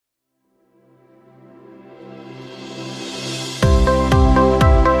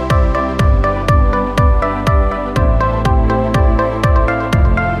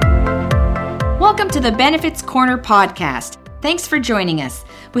to the Benefits Corner podcast. Thanks for joining us.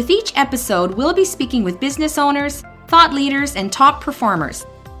 With each episode, we'll be speaking with business owners, thought leaders, and top performers.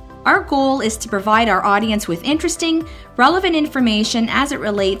 Our goal is to provide our audience with interesting, relevant information as it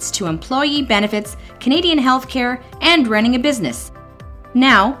relates to employee benefits, Canadian healthcare, and running a business.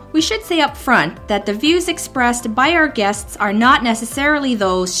 Now, we should say up front that the views expressed by our guests are not necessarily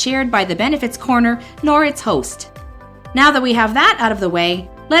those shared by the Benefits Corner nor its host. Now that we have that out of the way,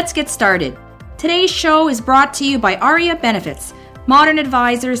 let's get started. Today's show is brought to you by ARIA Benefits, modern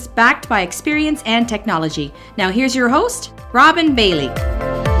advisors backed by experience and technology. Now here's your host, Robin Bailey.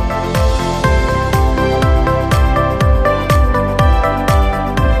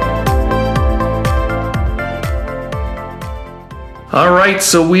 All right,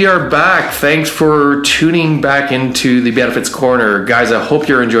 so we are back. Thanks for tuning back into the Benefits Corner. Guys, I hope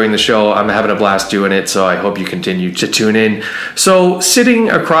you're enjoying the show. I'm having a blast doing it, so I hope you continue to tune in. So sitting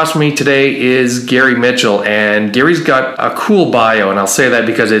across from me today is Gary Mitchell, and Gary's got a cool bio, and I'll say that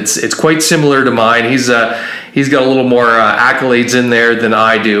because it's quite similar to mine. He's got a little more accolades in there than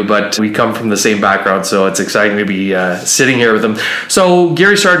I do, but we come from the same background, so it's exciting to be sitting here with him. So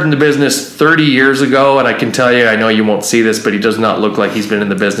Gary started in the business 30 years ago, and I can tell you, I know you won't see this, but he does not look like he's been in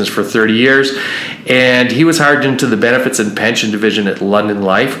the business for 30 years. And he was hired into the Benefits and Pension division at London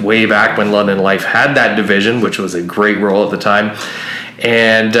Life, way back when London Life had that division, which was a great role at the time,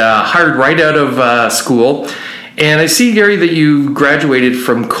 and hired right out of school. And I see, Gary, that you graduated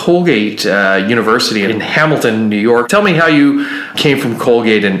from Colgate University in Hamilton, New York. Tell me how you came from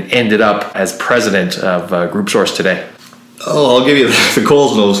Colgate and ended up as president of Group Source today. Oh, I'll give you the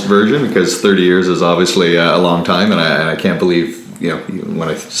Coles Notes version because 30 years is obviously a long time, and I can't believe, when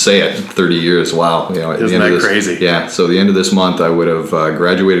I say it, 30 years, wow. Isn't that crazy? Yeah, so the end of this month I would have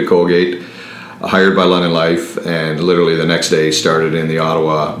graduated Colgate, hired by London Life, and literally the next day started in the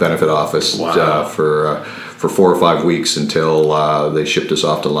Ottawa benefit office. Wow. For 4 or 5 weeks until they shipped us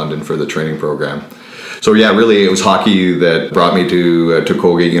off to London for the training program. So yeah, really it was hockey that brought me to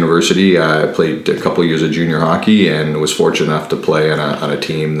Colgate University. I played a couple of years of junior hockey and was fortunate enough to play on a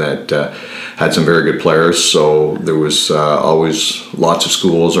team that had some very good players. So there was always lots of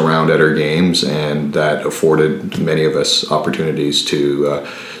schools around at our games, and that afforded many of us opportunities to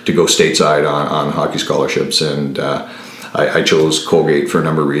go stateside on hockey scholarships. And I chose Colgate for a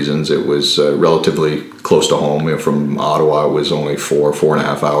number of reasons. It was relatively close to home. From Ottawa, it was only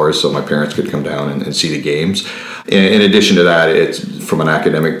 4.5 hours, so my parents could come down and see the games. In addition to that, it's from an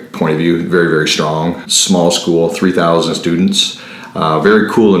academic point of view, very, very strong. Small school, 3,000 students. Very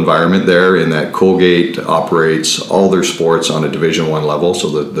cool environment there in that Colgate operates all their sports on a Division I level,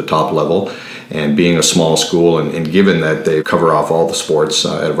 so the top level. And being a small school, and given that they cover off all the sports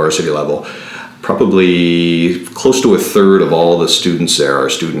at a varsity level, probably close to a third of all the students there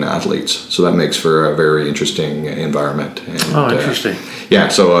are student athletes. So that makes for a very interesting environment. And, interesting. Yeah,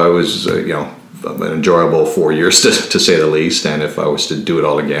 so I was, an enjoyable 4 years to say the least. And if I was to do it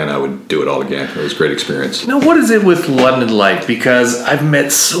all again, I would do it all again. It was a great experience. Now, what is it with London Life? Because I've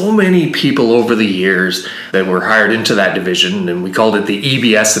met so many people over the years that were hired into that division, and we called it the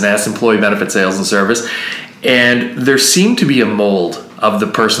EBS&S, Employee Benefit Sales and Service. And there seemed to be a mold of the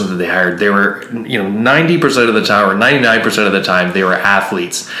person that they hired. They were, 90% of the time or 99% of the time, they were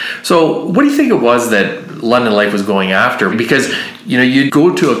athletes. So what do you think it was that London Life was going after? Because, you'd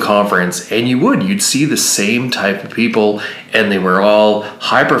go to a conference and you'd see the same type of people, and they were all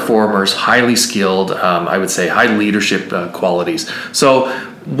high performers, highly skilled, I would say high leadership qualities. So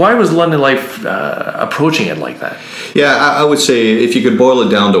why was London Life approaching it like that? Yeah, I would say if you could boil it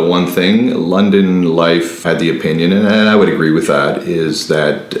down to one thing, London Life had the opinion, and I would agree with that, is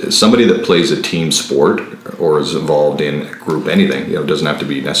that somebody that plays a team sport or is involved in a group anything, it doesn't have to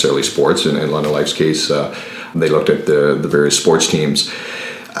be necessarily sports. In London Life's case, they looked at the various sports teams.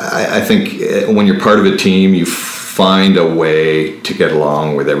 I think when you're part of a team, you find a way to get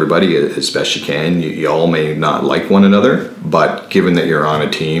along with everybody as best you can. You all may not like one another, but given that you're on a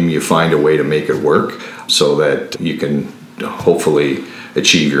team, you find a way to make it work so that you can hopefully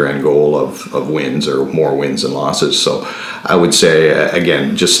achieve your end goal of wins or more wins than losses. So I would say,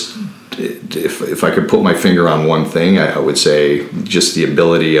 again, just if I could put my finger on one thing, I would say just the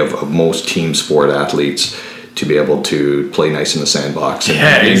ability of most team sport athletes to be able to play nice in the sandbox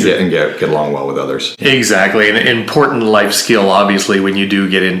and get along well with others. Exactly, an important life skill, obviously, when you do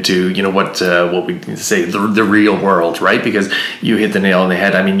get into what we say the real world, right? Because you hit the nail on the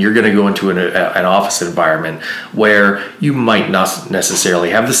head. I mean, you're going to go into an office environment where you might not necessarily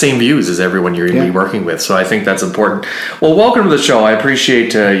have the same views as everyone you're going to be working with. So I think that's important. Well, welcome to the show. I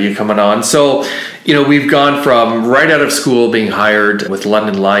appreciate you coming on. So We've gone from right out of school being hired with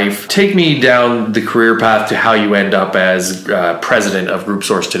London Life. Take me down the career path to how you end up as president of Group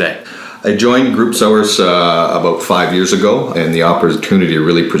Source today. I joined Group Source about 5 years ago, and the opportunity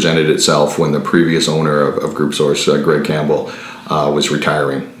really presented itself when the previous owner of Group Source, Greg Campbell, was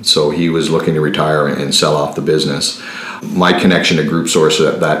retiring. So he was looking to retire and sell off the business. My connection to Group Source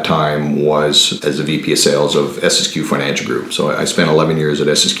at that time was as the VP of Sales of SSQ Financial Group. So I spent 11 years at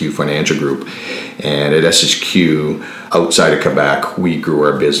SSQ Financial Group, and at SSQ, outside of Quebec, we grew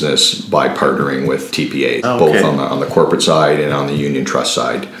our business by partnering with TPA, both on the corporate side and on the union trust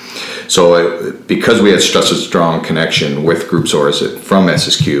side. So because we had such a strong connection with Group Source from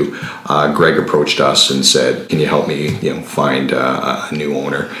SSQ, Greg approached us and said, can you help me find a new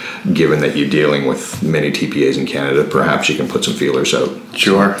owner, given that you're dealing with many TPAs in Canada, perhaps you can put some feelers out.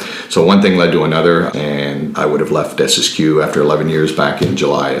 Sure. So one thing led to another, and I would have left SSQ after 11 years back in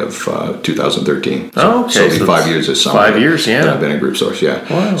July of 2013. Oh, okay. So it'll be 5 years this summer. 5 years, yeah. I've been at Group Source, yeah.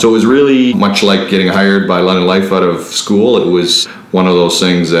 Wow. So it was really much like getting hired by London Life out of school. It was one of those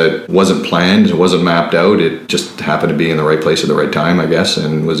things that wasn't planned, it wasn't mapped out. It just happened to be in the right place at the right time, I guess,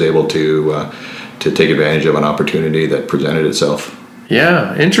 and was able to take advantage of an opportunity that presented itself.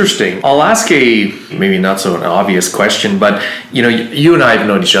 Yeah, interesting. I'll ask a maybe not so an obvious question, but you and I have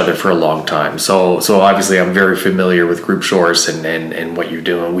known each other for a long time. So obviously I'm very familiar with Group Source and what you're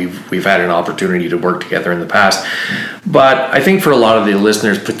doing. We've had an opportunity to work together in the past. But I think for a lot of the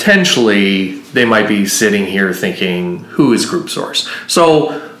listeners, potentially they might be sitting here thinking, who is Group Source?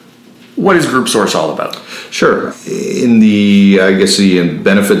 So what is Group Source all about? Sure. In the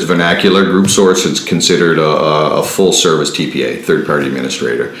benefits vernacular, Group Source is considered a full-service TPA, third-party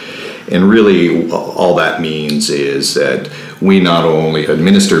administrator. And really, all that means is that we not only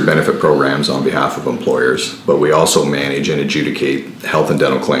administer benefit programs on behalf of employers, but we also manage and adjudicate health and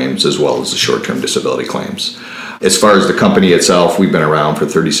dental claims as well as the short-term disability claims. As far as the company itself, we've been around for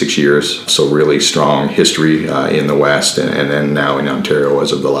 36 years, so really strong history in the West and then now in Ontario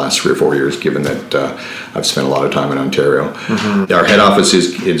as of the last 3 or 4 years, given that I've spent a lot of time in Ontario. Mm-hmm. Our head office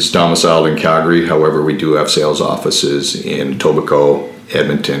is domiciled in Calgary. However, we do have sales offices in Etobicoke,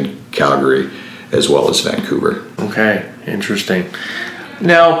 Edmonton, Calgary, as well as Vancouver. Okay, interesting.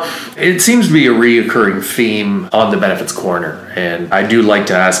 Now, it seems to be a reoccurring theme on the Benefits Corner, and I do like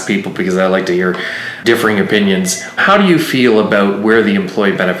to ask people, because I like to hear differing opinions, how do you feel about where the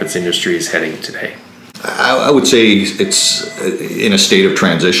employee benefits industry is heading today? I would say it's in a state of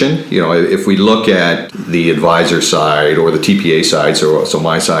transition. If we look at the advisor side or the TPA side, so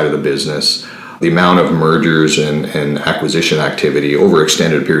my side of the business, the amount of mergers and acquisition activity over an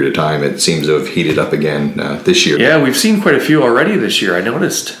extended period of time, it seems to have heated up again this year. Yeah, we've seen quite a few already this year, I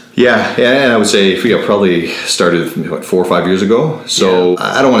noticed. Yeah, and I would say probably started 4 or 5 years ago. So yeah.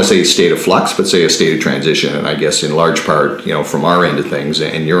 I don't want to say a state of flux, but say a state of transition. And I guess in large part, from our end of things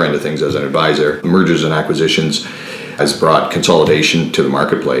and your end of things as an advisor, mergers and acquisitions has brought consolidation to the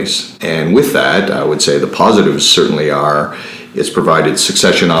marketplace. And with that, I would say the positives certainly are it's provided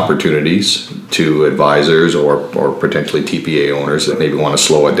succession opportunities to advisors or potentially TPA owners that maybe want to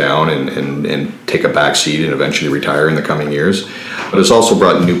slow it down and take a back seat and eventually retire in the coming years. But it's also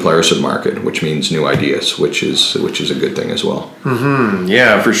brought new players to the market, which means new ideas, which is a good thing as well. Mm-hmm.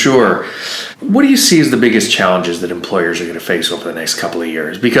 Yeah, for sure. What do you see as the biggest challenges that employers are going to face over the next couple of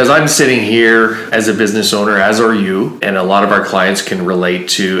years? Because I'm sitting here as a business owner, as are you, and a lot of our clients can relate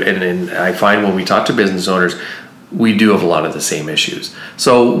to, and I find when we talk to business owners, we do have a lot of the same issues.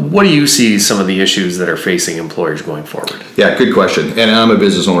 So what do you see some of the issues that are facing employers going forward? Yeah, good question. And I'm a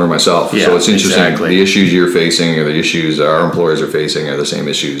business owner myself. Yeah, so it's interesting. Exactly. The issues you're facing or the issues our employers are facing are the same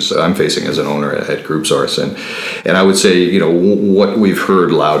issues I'm facing as an owner at Group Source. And I would say, what we've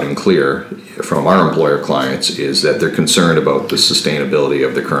heard loud and clear from our employer clients is that they're concerned about the sustainability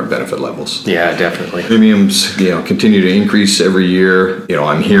of the current benefit levels. Yeah, definitely. Premiums, continue to increase every year.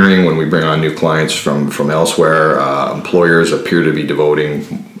 I'm hearing when we bring on new clients from elsewhere, employers appear to be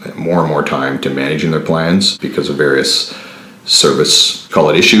devoting more and more time to managing their plans because of various service, call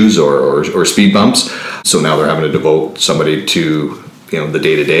it issues or speed bumps. So now they're having to devote somebody to the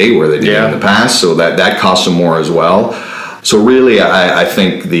day-to-day where they did in the past. So that costs them more as well. So really, I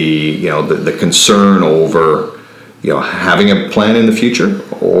think the concern over having a plan in the future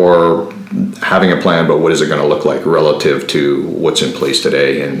or having a plan, but what is it going to look like relative to what's in place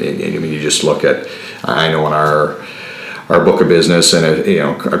today? And I mean, you just look at, I know in our book of business and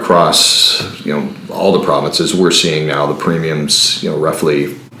across all the provinces, we're seeing now the premiums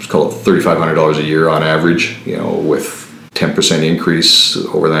roughly, let's call it $3,500 a year on average, with 10% increase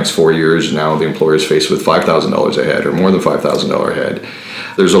over the next 4 years. Now the employer is faced with $5,000 a head or more than $5,000 a head.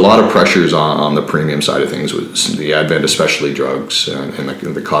 there's a lot of pressures on the premium side of things with the advent of specialty drugs and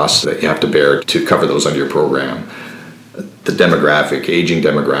the costs that you have to bear to cover those under your program. The aging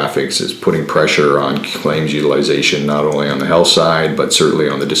demographics is putting pressure on claims utilization, not only on the health side, but certainly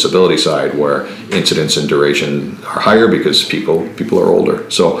on the disability side, where incidence and duration are higher because people are older.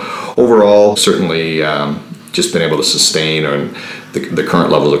 So overall, certainly just been able to sustain the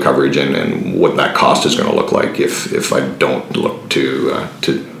current levels of coverage and what that cost is going to look like if I don't look to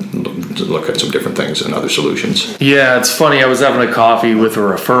look at some different things and other solutions. Yeah, it's funny. I was having a coffee with a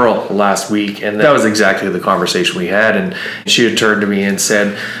referral last week, and that was exactly the conversation we had. And she had turned to me and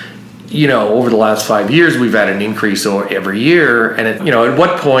said, over the last 5 years, we've had an increase every year. And at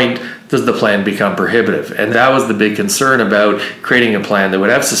what point does the plan become prohibitive? And that was the big concern about creating a plan that would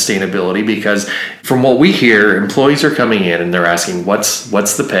have sustainability, because from what we hear, employees are coming in and they're asking, what's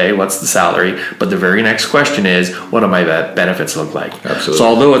the pay, what's the salary? But the very next question is, what do my benefits look like? Absolutely. So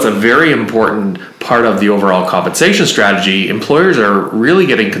although it's a very important part of the overall compensation strategy, employers are really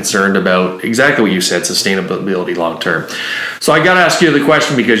getting concerned about exactly what you said, sustainability long term. So I got to ask you the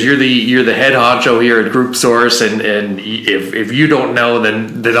question, because you're the head honcho here at Group Source, and if you don't know,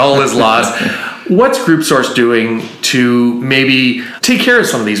 then all is lost. What's Group Source doing to maybe take care of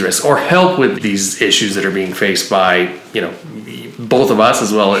some of these risks or help with these issues that are being faced by both of us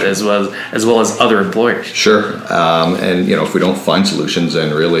as well as other employers? Sure, and if we don't find solutions,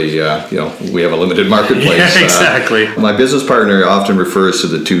 then really we have a limited marketplace. Yeah, exactly. My business partner often refers to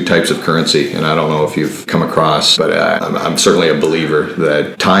the two types of currency, and I don't know if you've come across, but I'm certainly a believer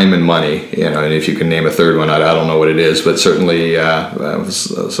that time and money, and if you can name a third one, I don't know what it is, but certainly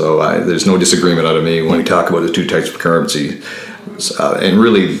there's no disagreement out of me when we talk about the two types of currency, and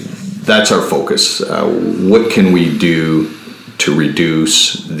really that's our focus. What can we do to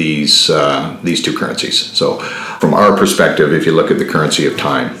reduce these two currencies? So from our perspective, if you look at the currency of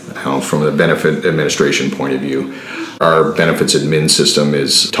time, from the benefit administration point of view, our benefits admin system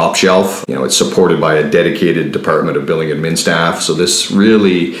is top shelf. It's supported by a dedicated Department of Billing admin staff. So this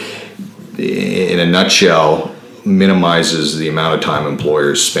really, in a nutshell, minimizes the amount of time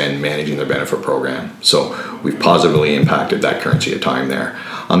employers spend managing their benefit program. So we've positively impacted that currency of time there.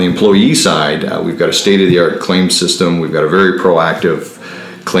 On the employee side, we've got a state-of-the-art claims system. We've got a very proactive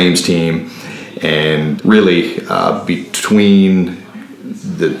claims team. And really, between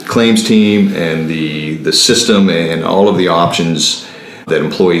the claims team and the system and all of the options that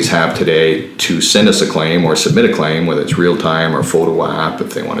employees have today to send us a claim or submit a claim, whether it's real-time or photo app,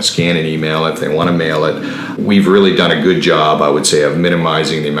 if they want to scan and email it, if they want to mail it, we've really done a good job, I would say, of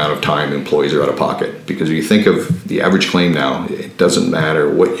minimizing the amount of time employees are out of pocket. Because if you think of the average claim now, it doesn't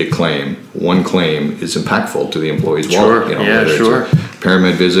matter what you claim. One claim is impactful to the employee's wallet. Whether it's a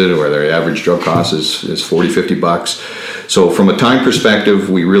paramed visit or whether the average drug cost is $40-50. So from a time perspective,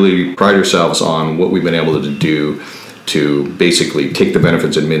 we really pride ourselves on what we've been able to do to basically take the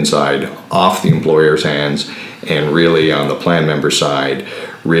benefits admin side off the employer's hands, and really on the plan member side,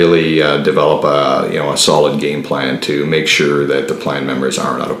 really develop a solid game plan to make sure that the plan members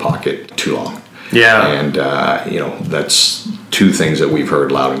aren't out of pocket too long. Yeah. And that's two things that we've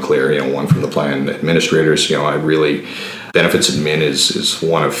heard loud and clear. One from the plan administrators. Benefits admin is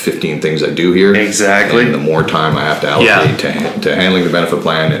one of 15 things I do here. Exactly. And the more time I have to allocate to handling the benefit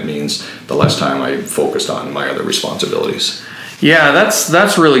plan, it means the less time I focused on my other responsibilities. Yeah,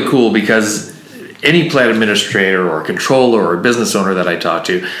 that's really cool, because any plan administrator or controller or business owner that I talk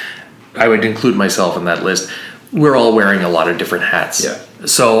to, I would include myself in that list. We're all wearing a lot of different hats. Yeah.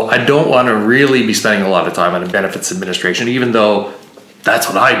 So I don't want to really be spending a lot of time on benefits administration, even though that's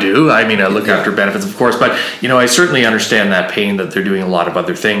what I do. I mean, I look after benefits, of course, but I certainly understand that pain that they're doing a lot of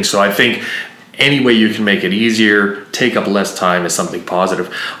other things. So I think any way you can make it easier, take up less time, is something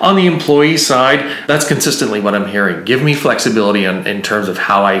positive. On the employee side, that's consistently what I'm hearing. Give me flexibility in terms of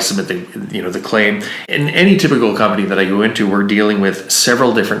how I submit the claim. In any typical company that I go into, we're dealing with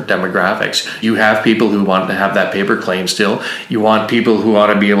several different demographics. You have people who want to have that paper claim still. You want people who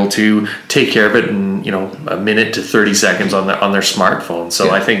want to be able to take care of it in a minute to 30 seconds on their smartphone.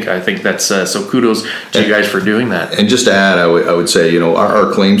 So I think that's so kudos to you guys for doing that. And just to add, I would say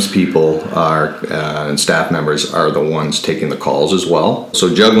our claims people and staff members are the ones taking the calls as well.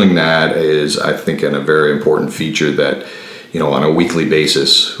 So juggling that is, I think, a very important feature that, on a weekly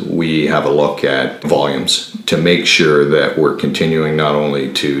basis, we have a look at volumes to make sure that we're continuing not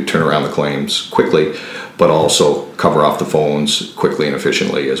only to turn around the claims quickly, but also cover off the phones quickly and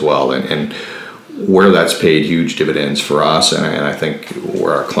efficiently as well. And where that's paid huge dividends for us, and I think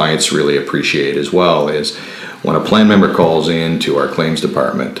where our clients really appreciate as well, is when a plan member calls in to our claims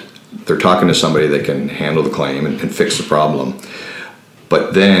department, they're talking to somebody that can handle the claim and fix the problem.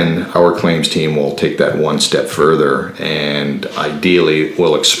 But then our claims team will take that one step further and ideally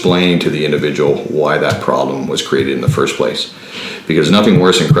will explain to the individual why that problem was created in the first place. Because nothing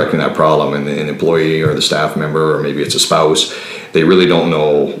worse than correcting that problem, and the employee or the staff member, or maybe it's a spouse, they really don't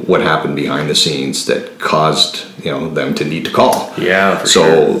know what happened behind the scenes that caused them to need to call. Yeah, for so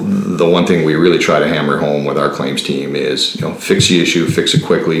sure. The one thing we really try to hammer home with our claims team is fix the issue, fix it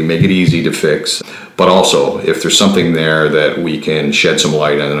quickly, make it easy to fix. But also, if there's something there that we can shed some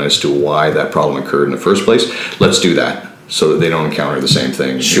light on as to why that problem occurred in the first place, let's do that, so that they don't encounter the same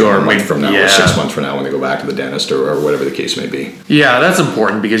thing a month from now or 6 months from now when they go back to the dentist or whatever the case may be. Yeah, that's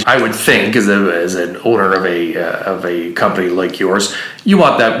important, because I would think as an owner of a company like yours, you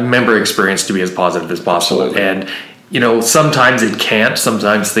want that member experience to be as positive as possible. Absolutely. And sometimes it can't,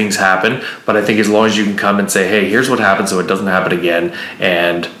 sometimes things happen, but I think as long as you can come and say, hey, here's what happened so it doesn't happen again,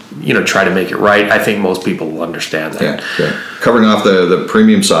 and try to make it right, I think most people will understand that. Yeah. Covering off the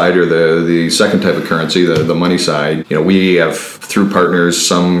premium side, or the second type of currency, the money side, we have, through partners,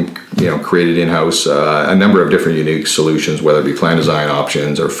 some created in-house, a number of different unique solutions, whether it be plan design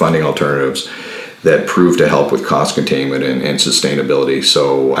options or funding alternatives, that prove to help with cost containment and sustainability.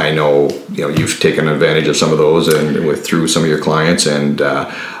 So I know you've taken advantage of some of those and through some of your clients, and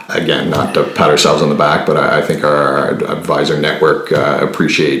again, not to pat ourselves on the back, but I think our advisor network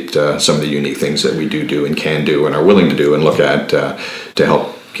appreciate some of the unique things that we do and can do and are willing to do and look at to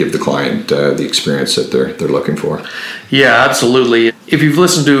help give the client the experience that they're looking for. Yeah, absolutely. If you've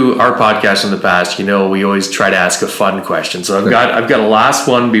listened to our podcast in the past, we always try to ask a fun question. So I've got a last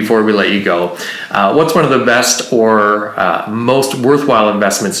one before we let you go. What's one of the best or most worthwhile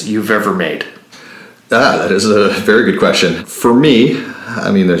investments you've ever made? That is a very good question. For me,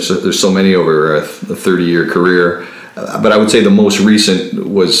 there's so many over a 30-year career, but I would say the most recent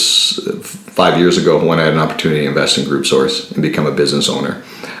was 5 years ago when I had an opportunity to invest in GroupSource and become a business owner.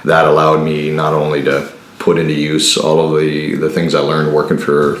 That allowed me not only to put into use all of the things I learned working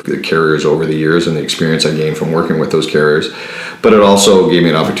for the carriers over the years and the experience I gained from working with those carriers, but it also gave me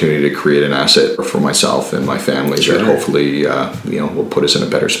an opportunity to create an asset for myself and my family that hopefully will put us in a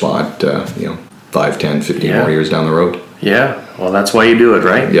better spot 5, 10, 15 more years down the road. Yeah, well, that's why you do it,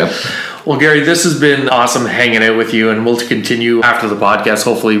 right? Yeah. Well, Gary, this has been awesome hanging out with you, and we'll continue after the podcast.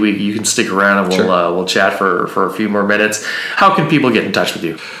 Hopefully, you can stick around and we'll chat for a few more minutes. How can people get in touch with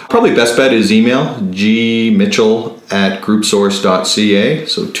you? Probably best bet is email, gmitchell@groupsource.ca,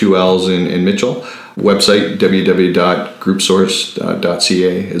 so 2 L's in Mitchell. Website,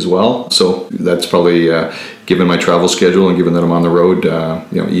 www.groupsource.ca as well. So that's probably, given my travel schedule and given that I'm on the road,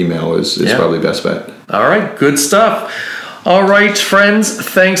 email is probably best bet. All right, good stuff. All right, friends,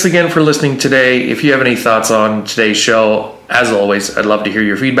 thanks again for listening today. If you have any thoughts on today's show, as always, I'd love to hear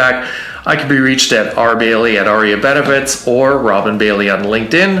your feedback. I can be reached at rbailey at Aria Benefits or Robin Bailey on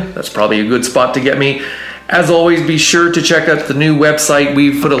LinkedIn. That's probably a good spot to get me. As always, be sure to check out the new website.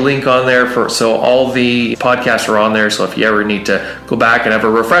 We've put a link on there so all the podcasts are on there. So if you ever need to go back and have a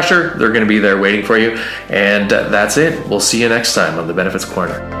refresher, they're going to be there waiting for you. And that's it. We'll see you next time on the Benefits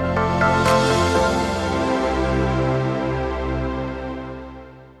Corner.